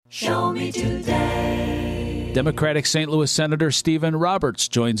Show me today. Democratic St. Louis Senator Stephen Roberts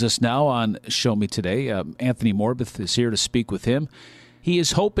joins us now on Show Me Today. Anthony Morbith is here to speak with him. He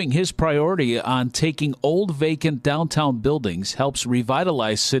is hoping his priority on taking old vacant downtown buildings helps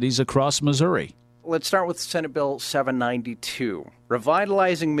revitalize cities across Missouri. Let's start with Senate Bill 792,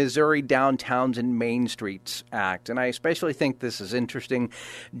 Revitalizing Missouri Downtowns and Main Streets Act. And I especially think this is interesting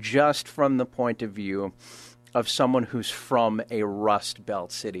just from the point of view of someone who's from a Rust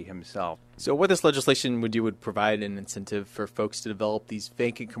Belt city himself. So what this legislation would do would provide an incentive for folks to develop these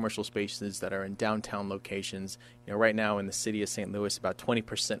vacant commercial spaces that are in downtown locations. Right now in the city of St. Louis, about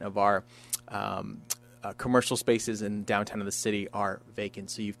 20% of our commercial spaces in downtown of the city are vacant.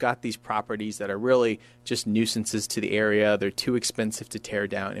 So you've got these properties that are really just nuisances to the area. They're too expensive to tear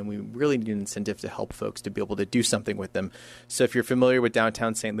down, and we really need an incentive to help folks to be able to do something with them. So if you're familiar with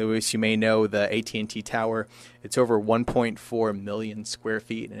downtown St. Louis, you may know the AT&T Tower. It's over 1.4 million square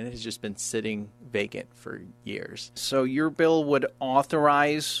feet, and it has just been sitting vacant for years. So your bill would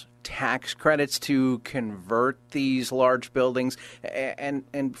authorize tax credits to convert these large buildings. And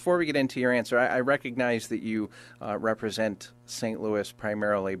before we get into your answer, I recognize that you represent St. Louis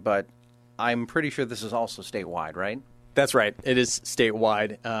primarily, but I'm pretty sure this is also statewide, right? That's right. It is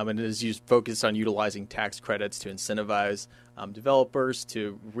statewide, and it is focused on utilizing tax credits to incentivize developers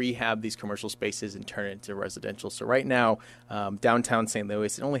to rehab these commercial spaces and turn it into residential. So right now, downtown St.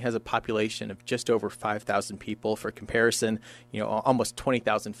 Louis, it only has a population of just over 5,000 people. For comparison, almost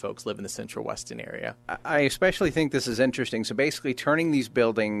 20,000 folks live in the Central Weston area. I especially think this is interesting. So basically turning these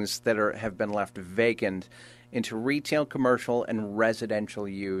buildings that have been left vacant into retail, commercial, and residential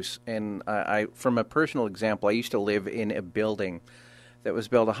use. And from a personal example, I used to live in a building that was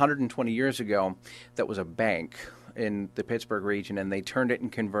built 120 years ago that was a bank in the Pittsburgh region, and they turned it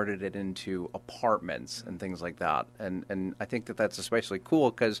and converted it into apartments and things like that. And I think that that's especially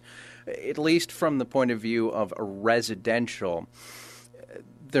cool because, at least from the point of view of a residential,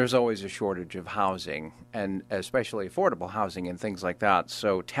 there's always a shortage of housing, and especially affordable housing and things like that.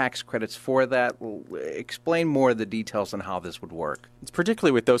 So tax credits for that. Explain more of the details on how this would work. It's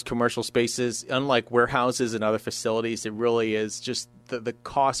particularly with those commercial spaces, unlike warehouses and other facilities, it really is just the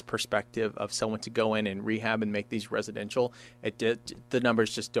cost perspective of someone to go in and rehab and make these residential. The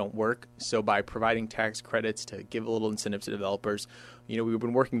numbers just don't work. So by providing tax credits to give a little incentive to developers, we've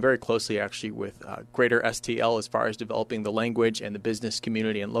been working very closely actually with Greater STL as far as developing the language and the business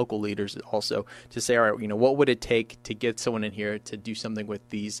community and local leaders also to say, all right, what would it take to get someone in here to do something with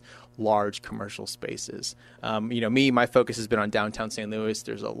these large commercial spaces? My focus has been on downtown St. Louis.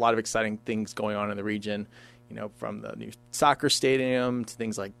 There's a lot of exciting things going on in the region. From the new soccer stadium to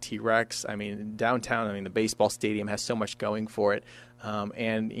things like T-Rex. Downtown, the baseball stadium has so much going for it.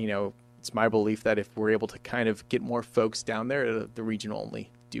 It's my belief that if we're able to kind of get more folks down there, the region will only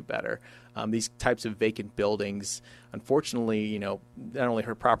do better. These types of vacant buildings, unfortunately, not only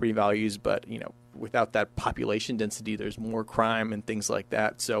hurt property values, but, without that population density, there's more crime and things like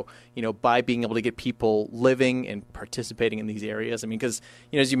that. So, by being able to get people living and participating in these areas, because,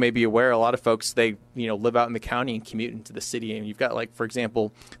 as you may be aware, a lot of folks, they, live out in the county and commute into the city. And you've got, like, for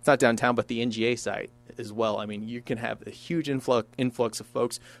example, it's not downtown, but the NGA site as well. You can have a huge influx of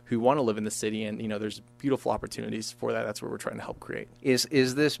folks who want to live in the city, and, there's beautiful opportunities for that. That's what we're trying to help create.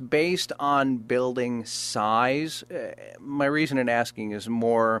 Is this based on building size? My reason in asking is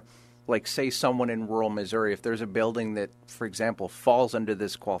more like, say, someone in rural Missouri, if there's a building that, for example, falls under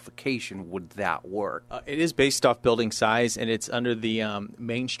this qualification, would that work? It is based off building size, and it's under the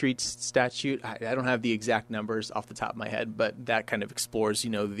Main Street statute. I don't have the exact numbers off the top of my head, but that kind of explores,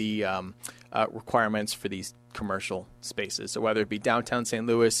 the requirements for these commercial spaces. So whether it be downtown St.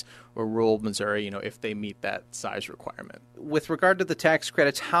 Louis or rural Missouri, if they meet that size requirement. With regard to the tax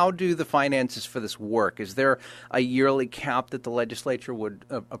credits, how do the finances for this work? Is there a yearly cap that the legislature would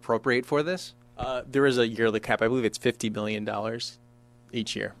appropriate for this? There is a yearly cap. I believe it's $50 million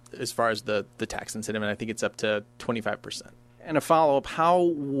each year as far as the tax incentive, and I think it's up to 25%. And a follow-up, how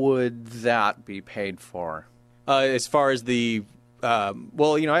would that be paid for? As far as the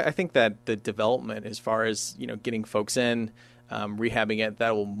I think that the development, as far as, getting folks in, rehabbing it,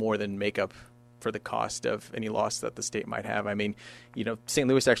 that will more than make up for the cost of any loss that the state might have. St.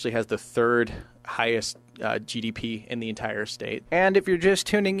 Louis actually has the third highest GDP in the entire state. And if you're just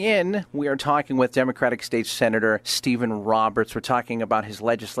tuning in, we are talking with Democratic State Senator Stephen Roberts. We're talking about his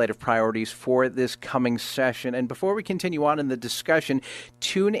legislative priorities for this coming session. And before we continue on in the discussion,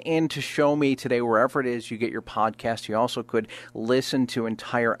 tune in to Show Me today, wherever it is you get your podcast. You also could listen to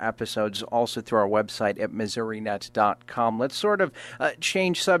entire episodes also through our website at MissouriNet.com. Let's sort of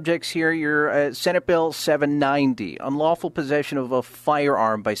change subjects here. Your Senate Bill 790, unlawful possession of a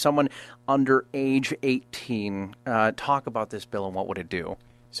firearm by someone under age 18. Talk about this bill and what would it do?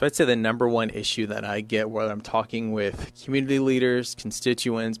 So I'd say the number one issue that I get where I'm talking with community leaders,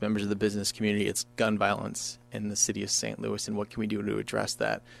 constituents, members of the business community, it's gun violence in the city of St. Louis and what can we do to address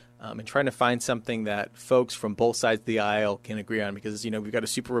that. And trying to find something that folks from both sides of the aisle can agree on because, we've got a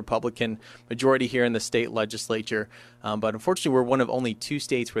super Republican majority here in the state legislature. But unfortunately, we're one of only 2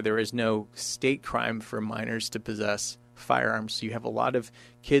 states where there is no state crime for minors to possess firearms. So you have a lot of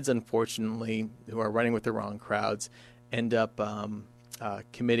kids, unfortunately, who are running with the wrong crowds, end up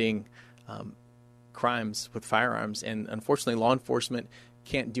committing crimes with firearms. And unfortunately, law enforcement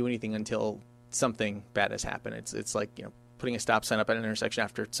can't do anything until something bad has happened. It's like, putting a stop sign up at an intersection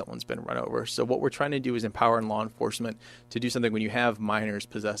after someone's been run over. So what we're trying to do is empower law enforcement to do something when you have minors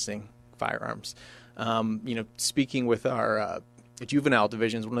possessing firearms. Speaking with our juvenile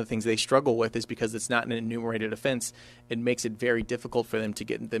divisions, one of the things they struggle with is because it's not an enumerated offense, it makes it very difficult for them to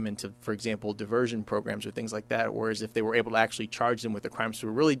get them into, for example, diversion programs or things like that, whereas if they were able to actually charge them with the crime, so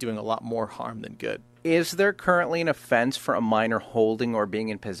we're really doing a lot more harm than good. Is there currently an offense for a minor holding or being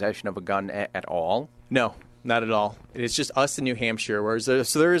in possession of a gun at all? No. Not at all. It's just us in New Hampshire, whereas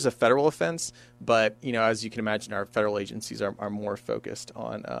there is a federal offense, but, as you can imagine, our federal agencies are more focused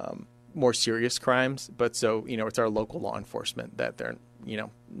on more serious crimes. But so, it's our local law enforcement that they're,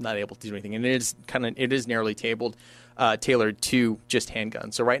 not able to do anything. And it is narrowly tailored to just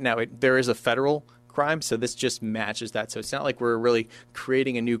handguns. So right now there is a federal crime, so this just matches that. So it's not like we're really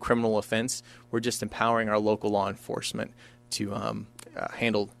creating a new criminal offense. We're just empowering our local law enforcement to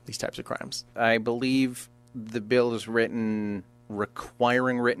handle these types of crimes. I believe the bill is written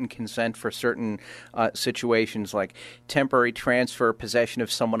requiring written consent for certain situations like temporary transfer, possession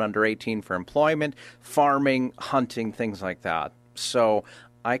of someone under 18 for employment, farming, hunting, things like that. So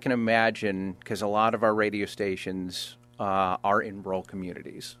I can imagine, because a lot of our radio stations are in rural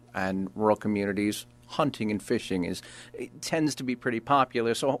communities, and rural communities, hunting and fishing tends to be pretty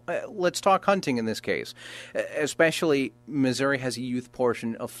popular. So let's talk hunting in this case. Especially Missouri has a youth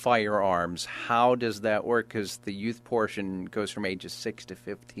portion of firearms. How does that work? Because the youth portion goes from ages 6 to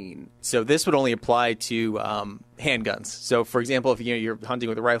 15. So this would only apply to handguns. So, for example, if you're hunting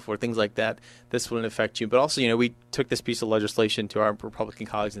with a rifle or things like that, this wouldn't affect you. But also, we took this piece of legislation to our Republican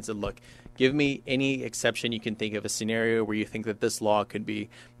colleagues and said, look, give me any exception you can think of, a scenario where you think that this law could be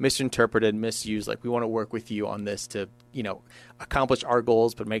misinterpreted, misused. Like, we want to work with you on this to, accomplish our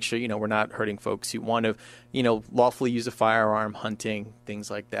goals, but make sure, we're not hurting folks who want to, lawfully use a firearm, hunting, things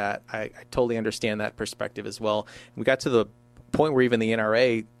like that. I totally understand that perspective as well. We got to the point where even the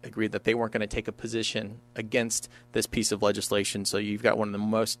NRA agreed that they weren't going to take a position against this piece of legislation. So you've got one of the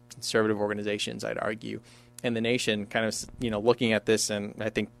most conservative organizations, I'd argue, in the nation kind of, looking at this and I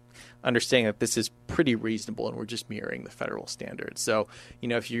think understanding that this is pretty reasonable and we're just mirroring the federal standards. So,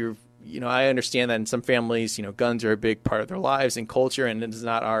 if you're, I understand that in some families, guns are a big part of their lives and culture, and it is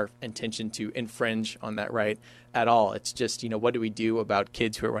not our intention to infringe on that right at all. It's just, what do we do about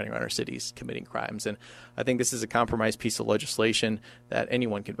kids who are running around our cities committing crimes? And I think this is a compromise piece of legislation that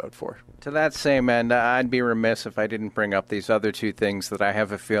anyone can vote for. To that same end, I'd be remiss if I didn't bring up these other 2 things that I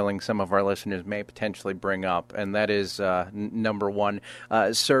have a feeling some of our listeners may potentially bring up, and that is, number 1,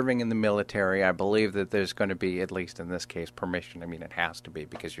 serving in the military. I believe that there's going to be, at least in this case, permission. I mean, it has to be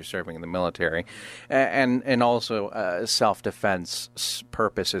because you're serving in the military, and also self-defense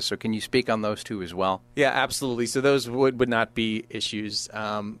purposes. So can you speak on those 2 as well? Yeah, absolutely. So those would not be issues.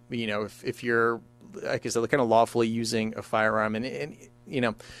 If you're, like I said, kind of lawfully using a firearm, and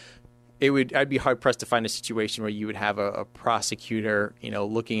I'd be hard pressed to find a situation where you would have a prosecutor,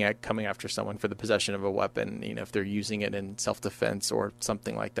 looking at coming after someone for the possession of a weapon, if they're using it in self-defense or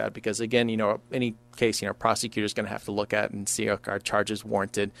something like that. Because again, any case, a prosecutor's going to have to look at and see if our charges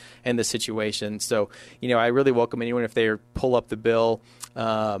warranted in the situation. So, I really welcome anyone if they pull up the bill,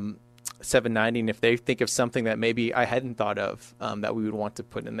 790, and if they think of something that maybe I hadn't thought of that we would want to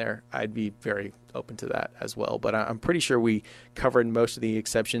put in there, I'd be very open to that as well. But I'm pretty sure we covered most of the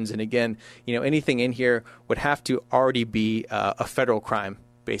exceptions. And again, anything in here would have to already be a federal crime,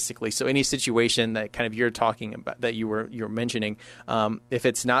 basically. So any situation that kind of you're talking about, that you're mentioning, if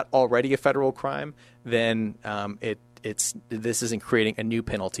it's not already a federal crime, then this isn't creating a new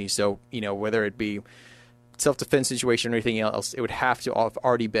penalty. So, whether it be self-defense situation or anything else, it would have to have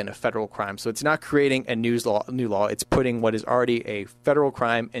already been a federal crime. So it's not creating a new law. It's putting what is already a federal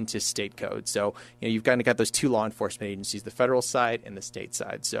crime into state code. So you've kind of got those two law enforcement agencies, the federal side and the state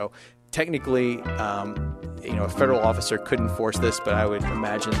side. So technically, a federal officer could enforce this, but I would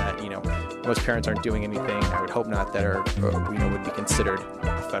imagine that most parents aren't doing anything. I would hope not that would be considered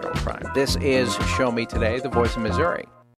a federal crime. This is Show Me Today, the voice of Missouri.